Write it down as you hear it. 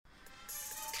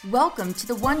Welcome to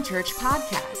the One Church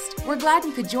podcast. We're glad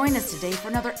you could join us today for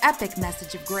another epic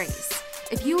message of grace.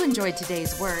 If you enjoyed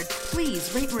today's word,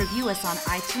 please rate and review us on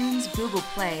iTunes, Google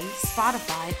Play,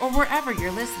 Spotify, or wherever you're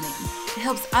listening. It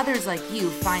helps others like you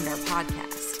find our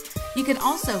podcast. You can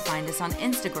also find us on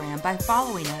Instagram by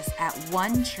following us at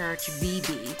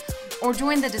OneChurchVB, or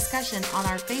join the discussion on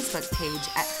our Facebook page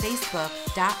at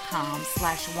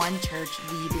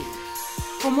facebook.com/OneChurchVB.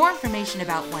 For more information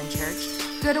about One Church,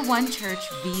 go to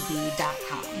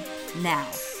onechurchvb.com. Now,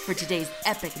 for today's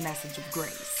epic message of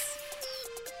grace.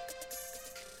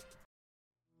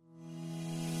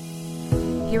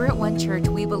 Here at One Church,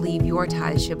 we believe your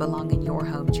tithes should belong in your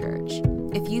home church.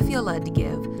 If you feel led to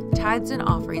give, tithes and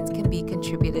offerings can be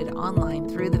contributed online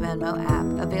through the Venmo app,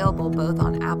 available both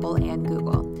on Apple and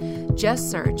Google.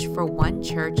 Just search for One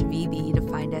Church VB to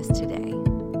find us today.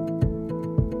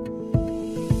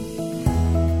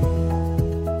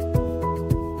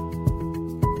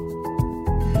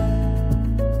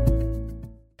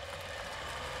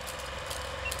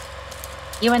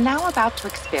 You are now about to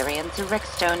experience a Rick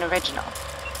Stone original.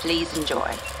 Please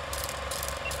enjoy.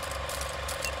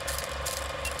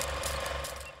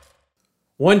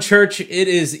 One Church, it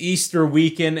is Easter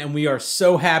weekend, and we are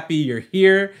so happy you're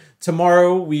here.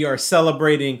 Tomorrow, we are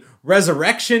celebrating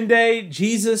Resurrection Day,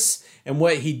 Jesus, and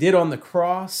what he did on the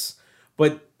cross.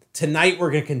 But tonight, we're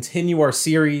going to continue our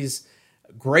series,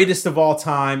 Greatest of All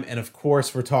Time, and of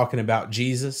course, we're talking about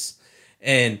Jesus.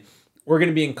 And we're going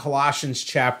to be in Colossians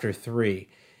chapter 3.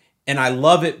 And I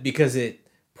love it because it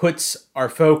puts our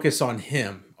focus on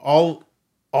him. All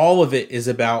of it is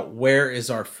about where is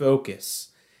our focus.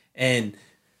 And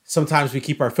sometimes we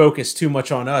keep our focus too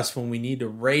much on us when we need to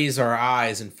raise our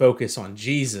eyes and focus on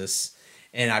Jesus.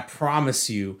 And I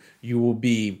promise you, you will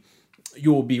be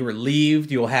relieved.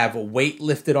 You'll have a weight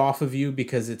lifted off of you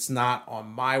because it's not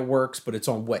on my works, but it's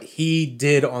on what he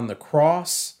did on the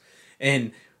cross.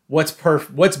 And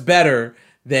what's better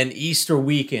than Easter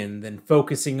weekend than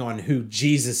focusing on who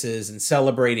Jesus is and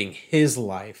celebrating his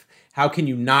life? How can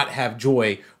you not have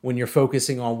joy when you're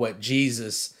focusing on what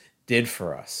Jesus did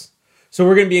for us? So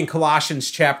we're going to be in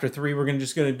Colossians chapter 3. We're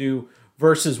just going to do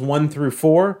verses 1 through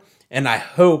 4. And my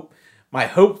hope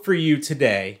for you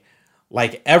today,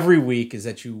 like every week, is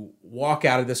that you walk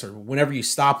out of this, or whenever you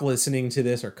stop listening to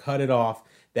this or cut it off,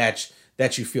 that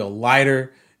you feel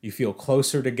lighter, you feel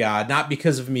closer to God, not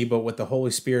because of me, but what the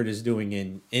Holy Spirit is doing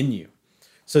in you.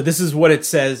 So this is what it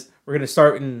says. We're going to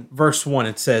start in verse 1.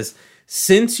 It says,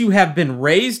 "Since you have been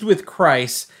raised with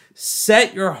Christ,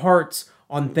 set your hearts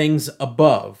on things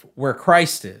above, where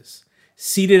Christ is,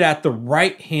 seated at the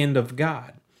right hand of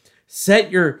God.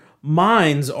 Set your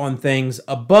minds on things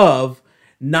above,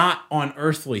 not on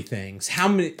earthly things."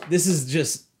 This is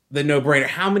just the no-brainer.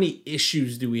 How many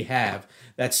issues do we have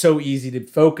that's so easy to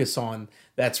focus on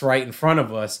that's right in front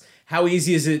of us? How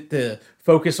easy is it to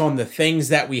focus on the things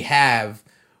that we have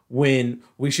when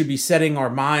we should be setting our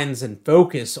minds and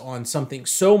focus on something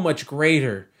so much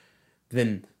greater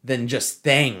than just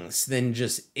things, than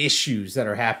just issues that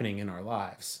are happening in our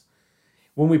lives?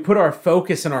 When we put our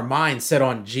focus and our mind set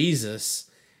on Jesus,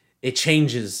 it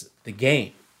changes the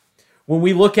game. When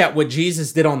we look at what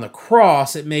Jesus did on the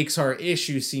cross, it makes our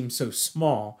issues seem so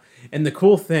small. And the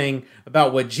cool thing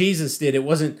about what Jesus did, it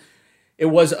was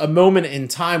a moment in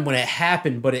time when it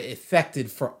happened, but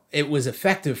it was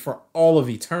effective for all of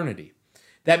eternity.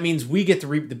 That means we get to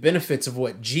reap the benefits of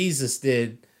what Jesus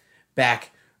did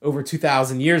back over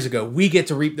 2,000 years ago. We get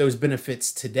to reap those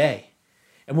benefits today.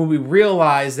 And when we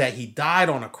realize that he died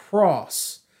on a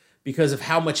cross because of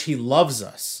how much he loves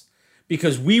us,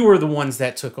 because we were the ones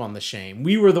that took on the shame,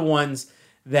 we were the ones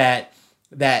that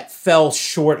fell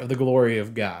short of the glory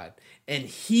of God. And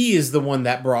he is the one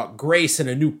that brought grace and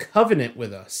a new covenant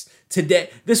with us. Today,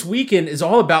 this weekend is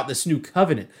all about this new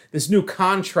covenant, this new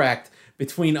contract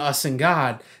between us and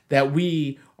God, that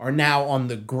we are now on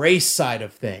the grace side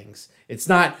of things. It's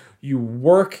not you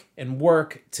work and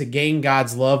work to gain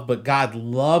God's love, but God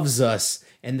loves us,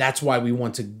 and that's why we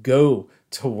want to go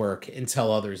to work and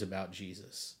tell others about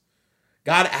Jesus.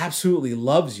 God absolutely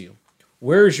loves you.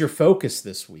 Where is your focus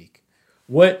this week?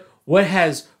 What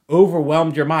has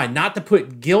overwhelmed your mind? Not to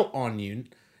put guilt on you,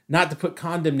 not to put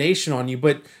condemnation on you,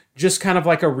 but just kind of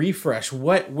like a refresh.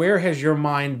 Where has your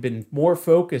mind been more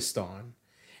focused on?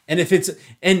 And if it's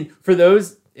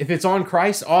on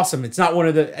Christ, awesome. I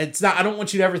don't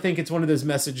want you to ever think it's one of those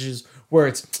messages where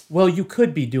it's, well, you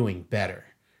could be doing better,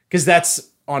 because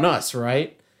that's on us,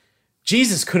 right?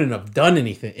 Jesus couldn't have done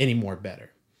anything any more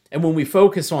better. And when we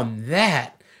focus on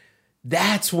that,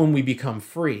 that's when we become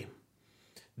free.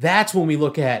 That's when we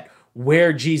look at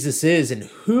where Jesus is and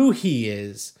who he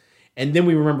is, And then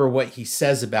we remember what he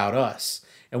says about us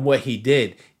and what he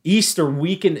did. Easter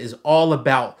weekend is all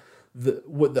about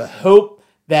the hope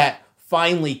that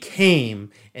finally came,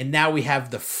 and now we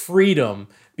have the freedom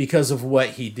because of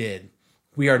what he did.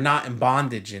 We are not in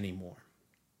bondage anymore.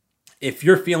 If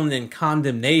you're feeling in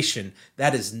condemnation,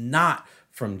 that is not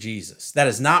from Jesus. That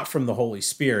is not from the Holy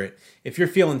Spirit. If you're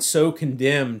feeling so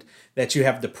condemned that you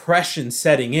have depression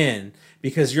setting in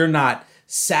because you're not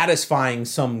satisfying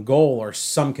some goal or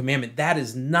some commandment, that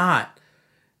is not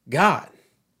God.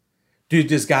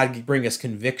 Does God bring us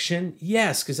conviction?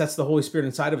 Yes, because that's the Holy Spirit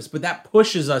inside of us, but that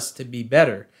pushes us to be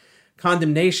better.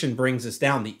 Condemnation brings us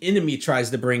down. The enemy tries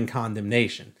to bring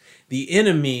condemnation. The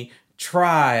enemy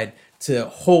tried to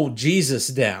hold Jesus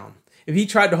down. If he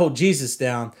tried to hold Jesus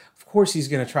down, of course he's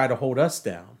going to try to hold us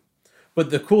down.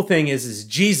 But the cool thing is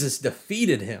Jesus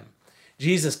defeated him.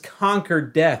 Jesus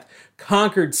conquered death,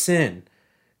 conquered sin,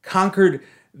 conquered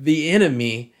the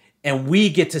enemy, and we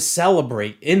get to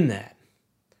celebrate in that.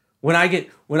 When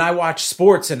I watch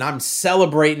sports and I'm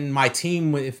celebrating my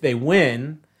team if they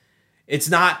win, it's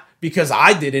not because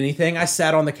I did anything. I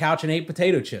sat on the couch and ate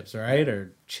potato chips, right?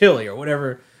 Or chili or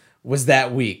whatever was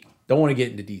that week. Don't want to get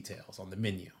into details on the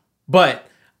menu. But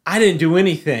I didn't do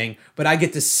anything, but I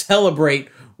get to celebrate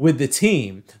with the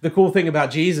team. The cool thing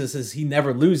about Jesus is he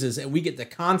never loses, and we get to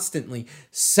constantly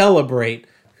celebrate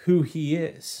who he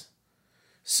is.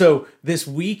 So this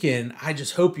weekend, I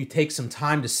just hope you take some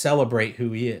time to celebrate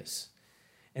who he is.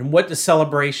 And what does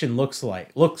celebration looks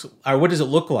like? What does it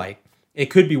look like? It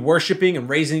could be worshiping and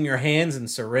raising your hands and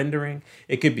surrendering.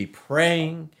 It could be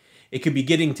praying. It could be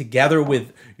getting together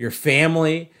with your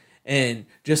family and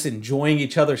just enjoying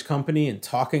each other's company and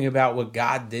talking about what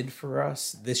God did for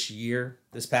us this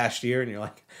past year. And you're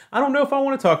like, I don't know if I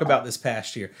want to talk about this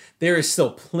past year. There is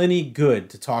still plenty good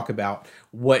to talk about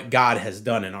what God has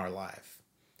done in our life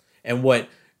and what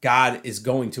God is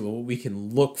going to, what we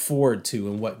can look forward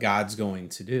to and what God's going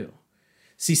to do.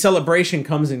 See, celebration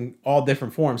comes in all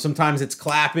different forms. Sometimes it's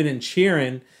clapping and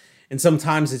cheering, and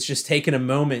sometimes it's just taking a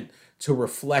moment to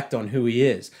reflect on who he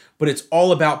is. But it's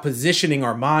all about positioning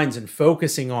our minds and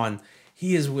focusing on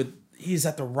he is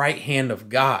at the right hand of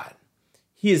God.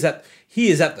 He is at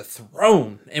the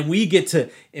throne, and we get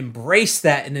to embrace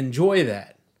that and enjoy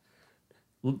that.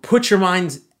 Put your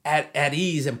minds at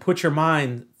ease and put your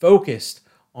mind focused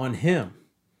on him.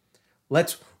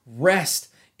 Let's rest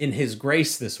in his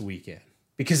grace this weekend,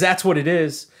 because that's what it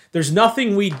is. There's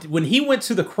nothing when he went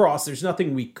to the cross, there's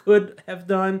nothing we could have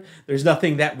done. There's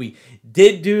nothing that we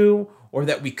did do or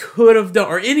that we could have done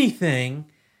or anything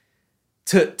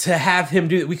to have him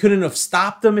do that. We couldn't have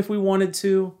stopped him if we wanted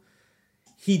to.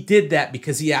 He did that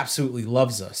because he absolutely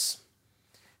loves us.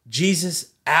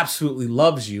 Jesus absolutely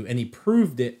loves you, and he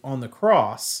proved it on the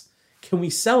cross. Can we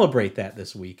celebrate that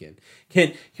this weekend?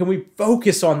 Can we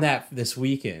focus on that this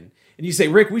weekend? And you say,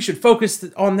 Rick, we should focus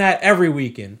on that every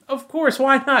weekend. Of course,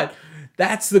 why not?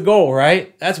 That's the goal,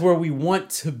 right? That's where we want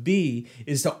to be,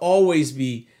 is to always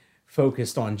be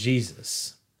focused on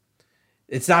Jesus.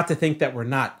 It's not to think that we're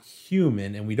not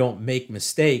human and we don't make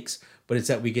mistakes, but it's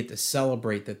that we get to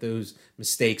celebrate that those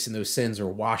mistakes and those sins are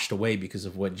washed away because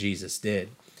of what Jesus did.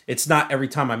 It's not every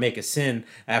time I make a sin,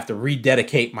 I have to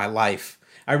rededicate my life.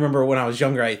 I remember when I was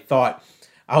younger, I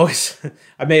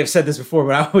may have said this before,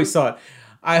 but I always thought,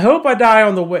 I hope I die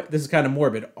on the way, this is kind of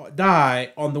morbid,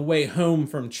 die on the way home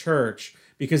from church,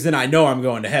 because then I know I'm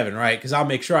going to heaven, right? Because I'll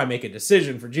make sure I make a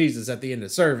decision for Jesus at the end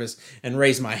of service and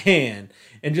raise my hand.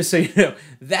 And just so you know,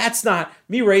 that's not,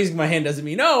 me raising my hand doesn't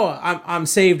mean, oh, I'm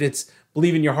saved. It's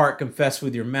believe in your heart, confess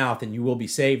with your mouth, and you will be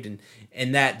saved.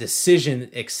 And that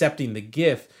decision, accepting the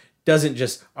gift, doesn't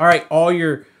just, all right, all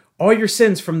your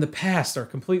sins from the past are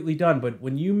completely done. But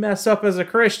when you mess up as a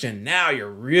Christian, now you're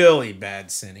really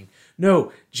bad sinning.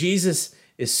 No, Jesus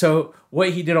is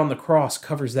what he did on the cross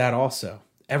covers that also.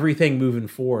 Everything moving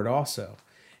forward also.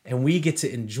 And we get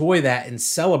to enjoy that and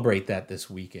celebrate that this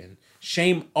weekend.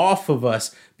 Shame off of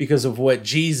us because of what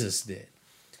Jesus did.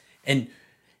 And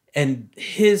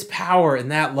his power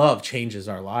and that love changes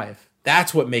our life.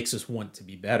 That's what makes us want to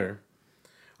be better.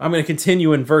 I'm going to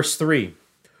continue in verse 3.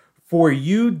 For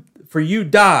you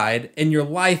died, and your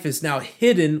life is now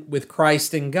hidden with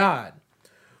Christ in God.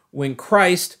 When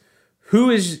Christ, who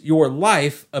is your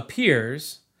life,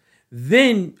 appears,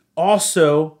 then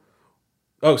you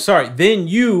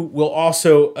will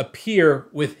also appear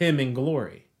with him in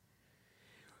glory.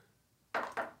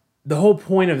 The whole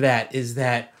point of that is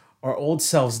that our old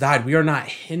selves died. We are not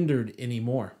hindered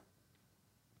anymore.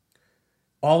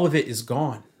 All of it is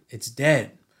gone. It's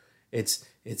dead. It's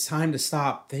time to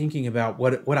stop thinking about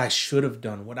what I should have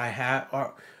done, what I had,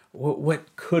 or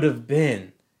what could have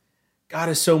been. God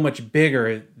is so much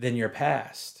bigger than your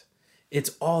past.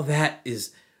 It's all that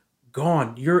is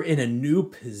gone. You're in a new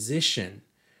position.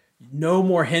 No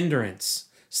more hindrance.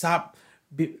 Stop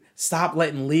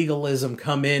letting legalism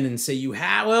come in and say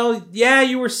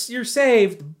you're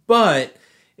saved, but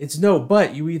it's no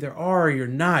but. You either are or you're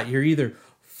not. You're either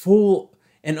full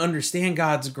and understand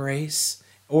God's grace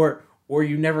or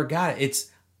you never got it. It's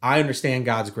I understand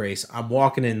God's grace. I'm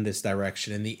walking in this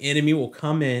direction, and the enemy will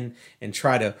come in and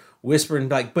try to whisper and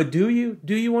be like, but do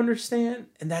you understand?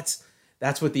 And that's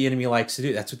what the enemy likes to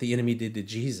do. That's what the enemy did to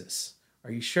Jesus.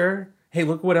 Are you sure? Hey,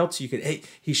 look what else you could. Hey,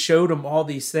 he showed him all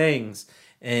these things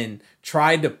and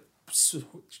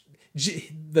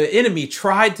the enemy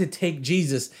tried to take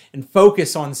Jesus and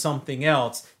focus on something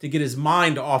else to get his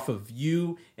mind off of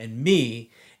you and me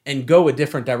and go a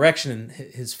different direction, and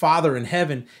his Father in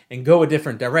heaven and go a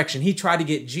different direction. He tried to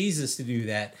get Jesus to do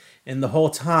that. And the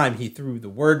whole time he threw the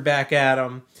word back at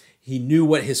him. He knew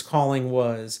what his calling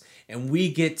was. And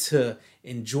we get to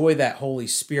enjoy that Holy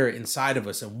Spirit inside of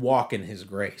us and walk in his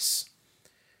grace.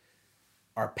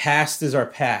 Our past is our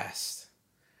past.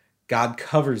 God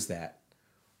covers that.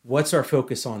 What's our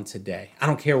focus on today? I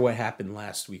don't care what happened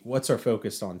last week. What's our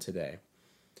focus on today?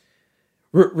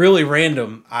 Really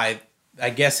random. I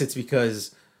guess it's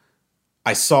because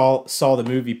I saw the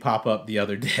movie pop up the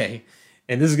other day.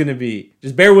 And this is going to be,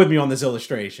 just bear with me on this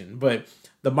illustration, but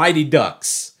the Mighty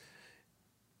Ducks.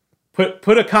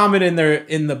 Put a comment in there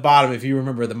in the bottom if you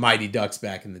remember the Mighty Ducks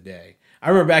back in the day. I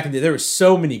remember back in the day, there were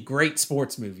so many great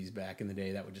sports movies back in the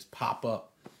day that would just pop up.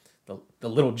 The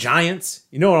Little Giants,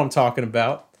 you know what I'm talking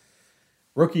about.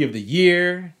 Rookie of the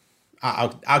Year.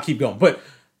 I'll keep going. But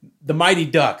the Mighty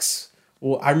Ducks,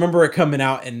 well, I remember it coming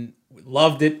out and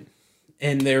loved it.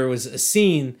 And there was a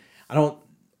scene,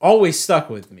 always stuck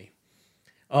with me.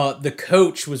 The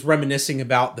coach was reminiscing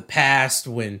about the past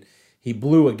when he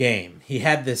blew a game. He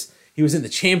was in the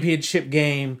championship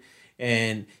game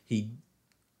and he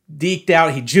juked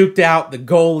out the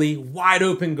goalie, wide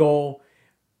open goal,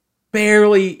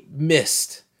 barely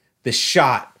missed the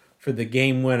shot for the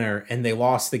game winner, and they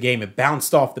lost the game. It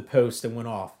bounced off the post and went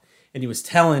off. And he was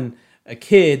telling a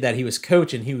kid that he was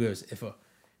coaching, he goes, if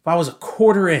I was a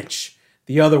quarter inch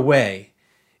the other way,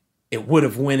 it would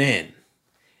have went in.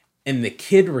 And the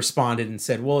kid responded and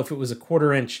said, well, if it was a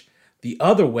quarter inch the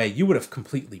other way, you would have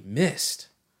completely missed.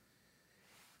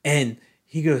 And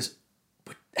he goes,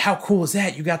 but how cool is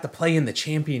that? You got to play in the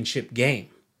championship game.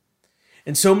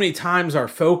 And so many times our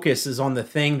focus is on the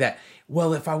thing that,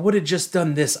 well, if I would have just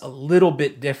done this a little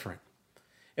bit different.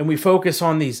 And we focus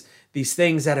on these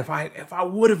things that if I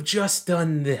would have just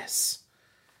done this.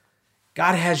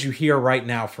 God has you here right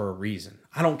now for a reason.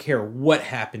 I don't care what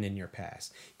happened in your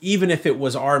past. Even if it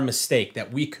was our mistake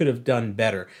that we could have done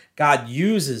better. God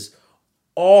uses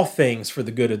all things for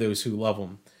the good of those who love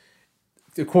him,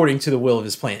 according to the will of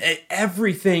his plan.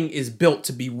 Everything is built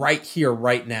to be right here,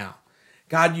 right now.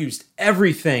 God used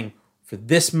everything for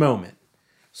this moment.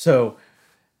 So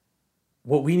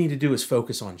what we need to do is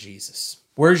focus on Jesus.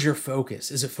 Where's your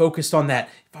focus? Is it focused on that,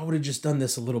 if I would have just done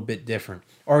this a little bit different?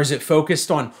 Or is it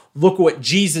focused on, look what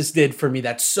Jesus did for me?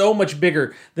 That's so much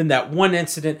bigger than that one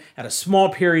incident at a small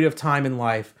period of time in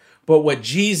life. But what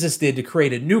Jesus did to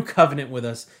create a new covenant with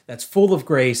us that's full of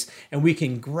grace, and we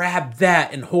can grab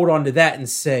that and hold on to that and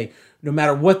say, no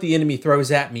matter what the enemy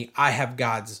throws at me, I have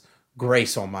God's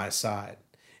grace on my side.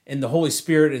 And the Holy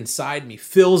Spirit inside me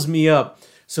fills me up.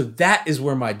 So that is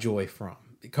where my joy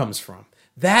comes from.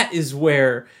 That is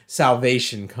where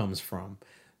salvation comes from.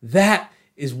 That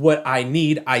is what I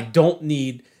need. I don't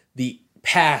need the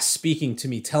past speaking to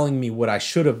me, telling me what I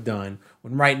should have done,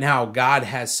 when right now God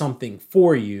has something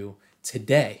for you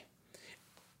today.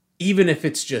 Even if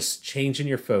it's just changing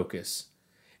your focus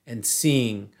and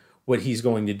seeing what he's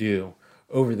going to do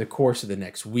over the course of the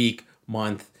next week,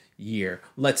 month, year.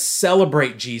 Let's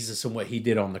celebrate Jesus and what he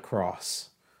did on the cross.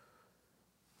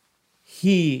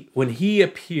 When he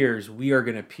appears, we are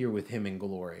going to appear with him in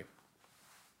glory.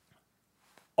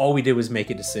 All we did was make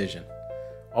a decision.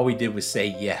 All we did was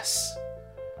say yes.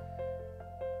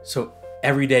 So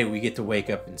every day we get to wake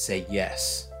up and say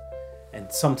yes.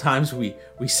 And sometimes we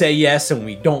say yes and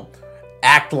we don't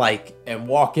act like and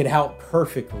walk it out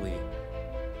perfectly.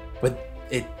 But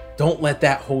don't let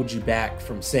that hold you back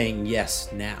from saying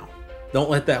yes now.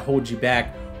 Don't let that hold you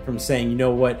back from saying, you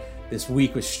know what, this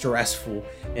week was stressful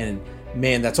and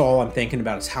man, that's all I'm thinking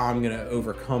about is how I'm going to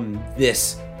overcome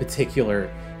this particular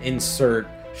insert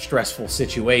stressful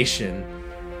situation.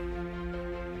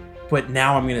 But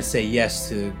now I'm going to say yes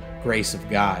to the grace of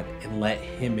God and let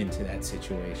him into that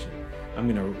situation. I'm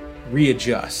going to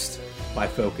readjust my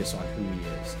focus on who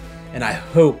he is. And I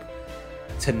hope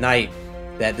tonight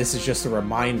that this is just a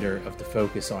reminder of the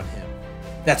focus on him.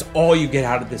 That's all you get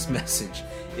out of this message,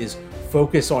 is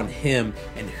focus on him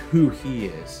and who he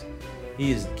is.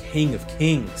 He is the King of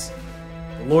Kings,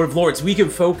 the Lord of Lords. We can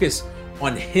focus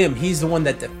on him. He's the one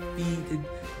that defeated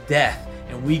death,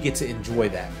 and we get to enjoy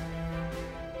that.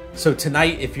 So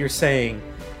tonight, if you're saying,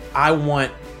 I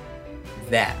want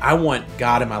that, I want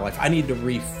God in my life, I need to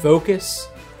refocus,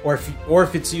 or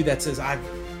if it's you that says, I've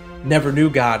never knew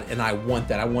God and I want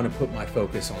that, I want to put my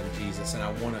focus on Jesus, and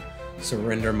I want to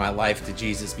surrender my life to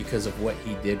Jesus because of what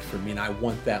he did for me, and I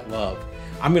want that love,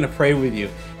 I'm going to pray with you.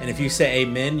 And if you say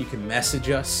amen, you can message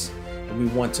us, and we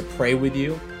want to pray with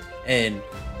you. And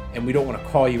we don't want to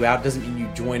call you out. It doesn't mean you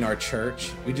join our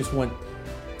church. We just want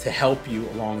to help you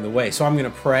along the way. So I'm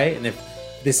going to pray, and if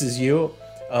this is you,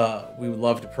 we would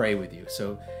love to pray with you.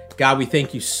 So God, we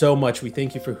thank you so much. We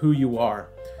thank you for who you are.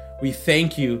 We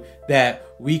thank you that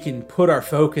we can put our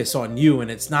focus on you,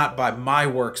 and it's not by my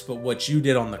works, but what you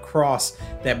did on the cross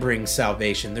that brings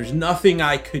salvation. There's nothing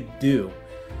I could do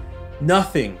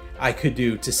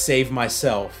to save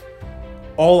myself.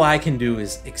 All I can do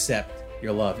is accept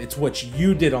your love. It's what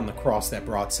you did on the cross that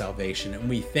brought salvation, and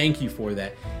we thank you for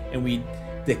that, and we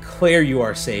declare you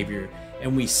our Savior,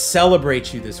 and we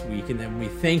celebrate you this weekend, and we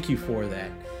thank you for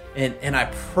that. And I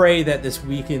pray that this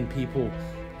weekend people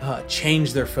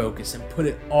change their focus and put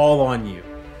it all on you.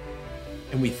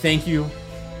 And we thank you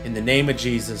in the name of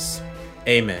Jesus.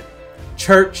 Amen.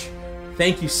 Church,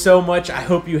 thank you so much. I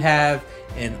hope you have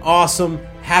an awesome,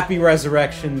 happy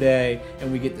Resurrection Day,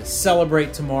 and we get to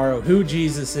celebrate tomorrow who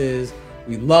Jesus is.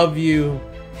 We love you.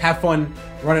 Have fun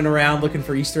running around looking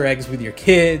for Easter eggs with your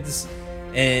kids,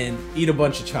 and eat a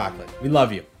bunch of chocolate. We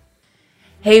love you.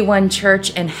 Hey, One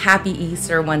Church, and happy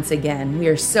Easter once again. We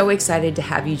are so excited to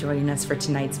have you joining us for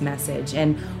tonight's message.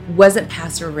 And wasn't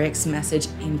Pastor Rick's message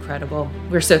incredible?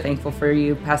 We're so thankful for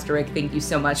you, Pastor Rick. Thank you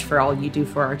so much for all you do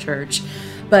for our church.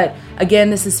 But again,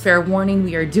 this is fair warning.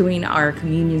 We are doing our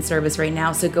communion service right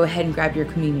now, so go ahead and grab your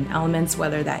communion elements,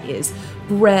 whether that is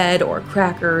bread or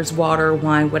crackers, water,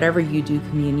 wine, whatever you do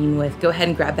communion with. Go ahead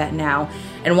and grab that now.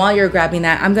 And while you're grabbing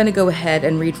that, I'm going to go ahead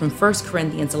and read from 1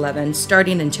 Corinthians 11,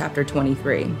 starting in chapter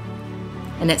 23.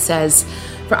 And it says,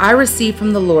 "For I received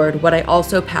from the Lord what I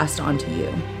also passed on to you.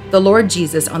 The Lord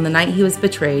Jesus, on the night he was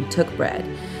betrayed, took bread.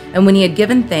 And when he had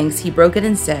given thanks, he broke it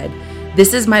and said,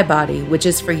 'This is my body, which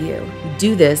is for you.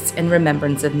 Do this in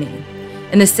remembrance of me.'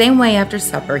 In the same way, after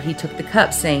supper, he took the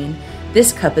cup, saying,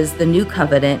 'This cup is the new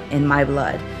covenant in my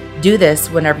blood. Do this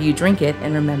whenever you drink it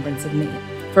in remembrance of me.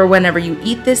 For whenever you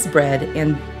eat this bread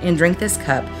and drink this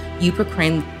cup, you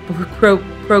proclaim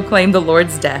the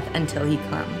Lord's death until he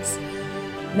comes.'"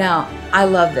 Now, I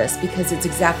love this because it's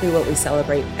exactly what we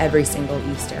celebrate every single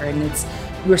Easter. And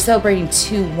we're celebrating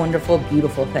two wonderful,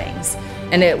 beautiful things.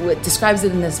 And it describes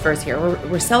it in this verse here.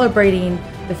 We're celebrating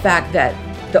the fact that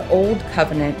the old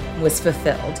covenant was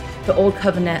fulfilled, the old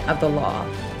covenant of the law.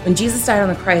 When Jesus died on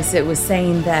the cross, it was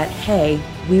saying that, hey,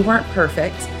 we weren't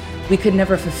perfect. We could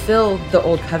never fulfill the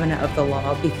old covenant of the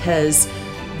law because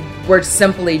we're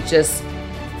simply just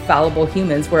fallible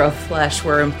humans. We're of flesh.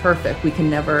 We're imperfect. We can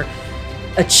never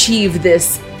achieve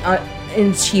this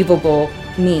unachievable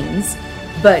means.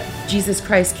 But Jesus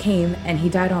Christ came and he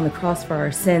died on the cross for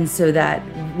our sins so that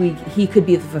he could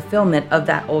be the fulfillment of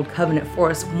that old covenant for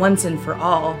us once and for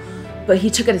all. But he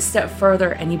took it a step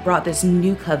further and he brought this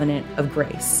new covenant of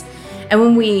grace. And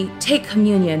when we take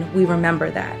communion, we remember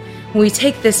that. When we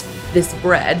take this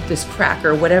bread, this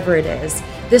cracker, whatever it is,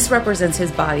 this represents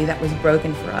his body that was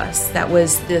broken for us. That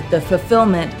was the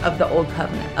fulfillment of the old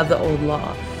covenant, of the old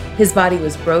law. His body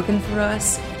was broken for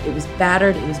us. It was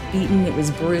battered, it was beaten, it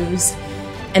was bruised.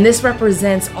 And this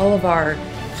represents all of our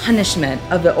punishment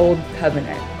of the old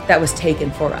covenant that was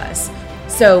taken for us.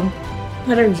 So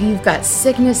whether you've got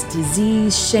sickness,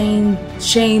 disease,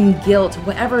 shame, guilt,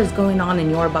 whatever is going on in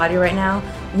your body right now,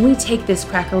 when we take this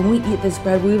cracker, when we eat this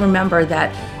bread, we remember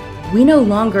that we no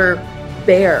longer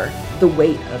bear the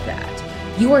weight of that.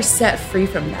 You are set free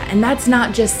from that. And that's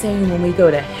not just saying when we go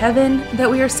to heaven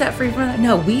that we are set free from that.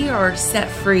 No, we are set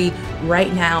free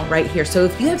right now, right here. So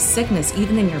if you have sickness,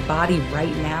 even in your body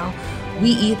right now,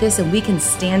 we eat this and we can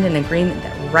stand in agreement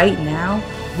that right now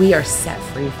we are set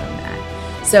free from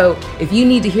that. So if you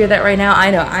need to hear that right now,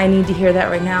 I know I need to hear that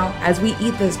right now. As we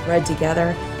eat this bread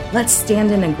together, let's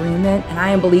stand in agreement. And I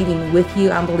am believing with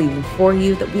you, I'm believing for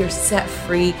you that we are set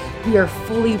free. We are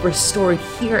fully restored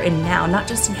here and now, not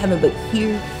just in heaven, but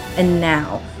here and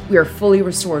now. We are fully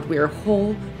restored. We are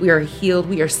whole. We are healed.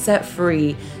 We are set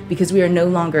free because we are no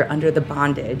longer under the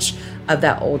bondage of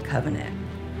that old covenant.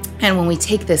 And when we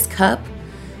take this cup,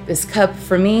 This cup,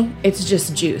 for me, it's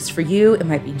just juice. For you, it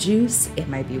might be juice, it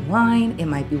might be wine, it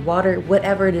might be water,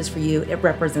 whatever it is for you, it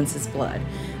represents his blood.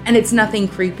 And it's nothing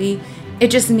creepy. It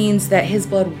just means that his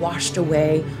blood washed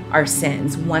away our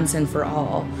sins once and for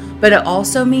all. But it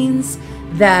also means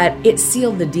that it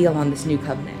sealed the deal on this new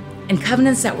covenant. And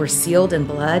covenants that were sealed in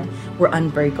blood were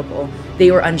unbreakable. They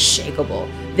were unshakable.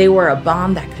 They were a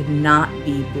bond that could not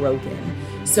be broken.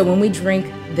 So when we drink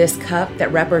this cup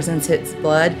that represents his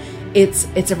blood,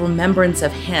 it's a remembrance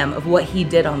of him, of what he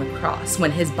did on the cross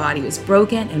when his body was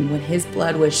broken and when his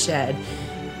blood was shed.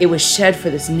 It was shed for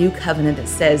this new covenant that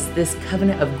says this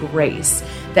covenant of grace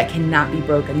that cannot be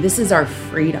broken. This is our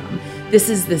freedom. This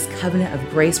is this covenant of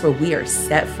grace where we are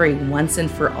set free once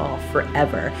and for all,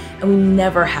 forever. And we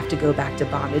never have to go back to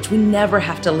bondage. We never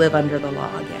have to live under the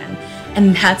law again.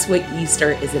 And that's what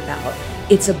Easter is about.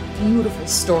 It's a beautiful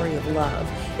story of love.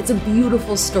 It's a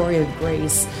beautiful story of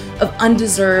grace, of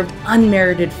undeserved,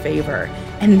 unmerited favor.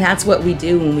 And that's what we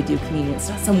do when we do communion. It's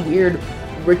not some weird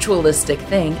ritualistic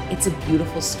thing. It's a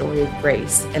beautiful story of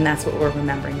grace, and that's what we're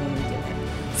remembering when we do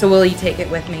it. So will you take it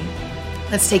with me?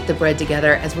 Let's take the bread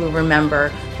together as we remember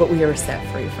what we are set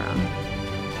free from.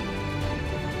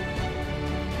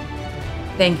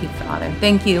 Thank you, Father.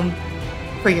 Thank you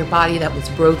for your body that was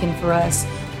broken for us,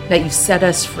 that you set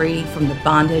us free from the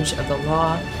bondage of the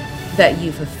law, that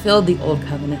you fulfilled the old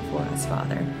covenant for us,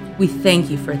 Father. We thank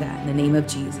you for that in the name of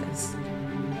Jesus.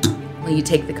 Will you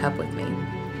take the cup with me?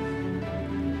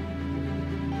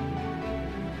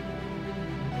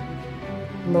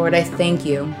 Lord, I thank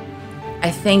you.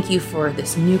 I thank you for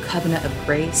this new covenant of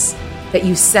grace, that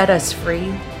you set us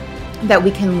free, that we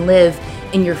can live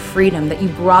in your freedom, that you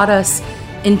brought us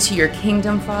into your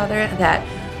kingdom, Father, that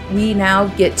we now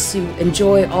get to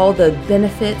enjoy all the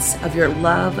benefits of your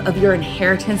love, of your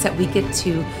inheritance, that we get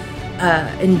to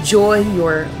enjoy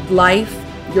your life,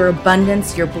 your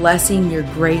abundance, your blessing, your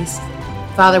grace.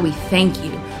 Father, we thank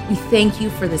you. We thank you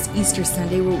for this Easter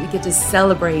Sunday where we get to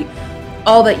celebrate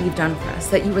all that you've done for us,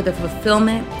 that you were the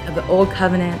fulfillment of the old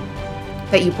covenant,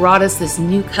 that you brought us this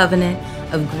new covenant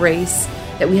of grace,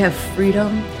 that we have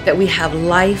freedom, that we have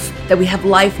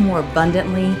life more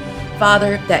abundantly.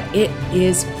 Father, that it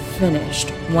is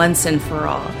finished once and for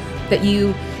all, that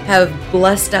you have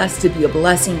blessed us to be a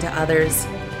blessing to others,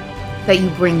 that you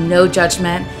bring no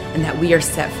judgment, and that we are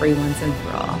set free once and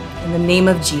for all. In the name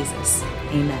of Jesus,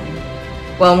 amen.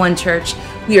 Well, One Church,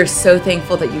 we are so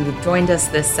thankful that you have joined us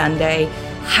this Sunday.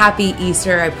 Happy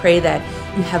Easter. I pray that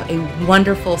you have a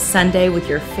wonderful Sunday with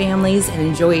your families and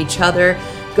enjoy each other.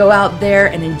 Go out there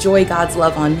and enjoy God's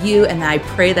love on you, and I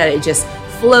pray that it just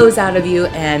flows out of you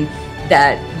and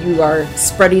that you are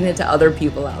spreading it to other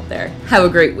people out there. Have a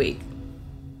great week.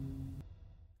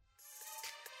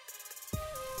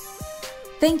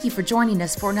 Thank you for joining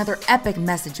us for another epic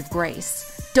message of grace.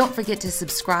 Don't forget to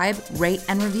subscribe, rate,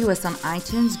 and review us on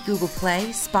iTunes, Google Play,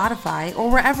 Spotify,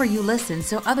 or wherever you listen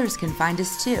so others can find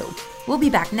us too. We'll be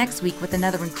back next week with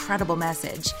another incredible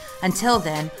message. Until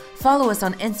then, follow us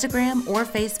on Instagram or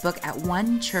Facebook at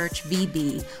One Church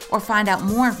VB, or find out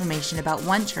more information about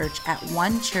One Church at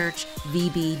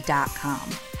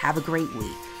onechurchvb.com. Have a great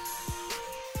week.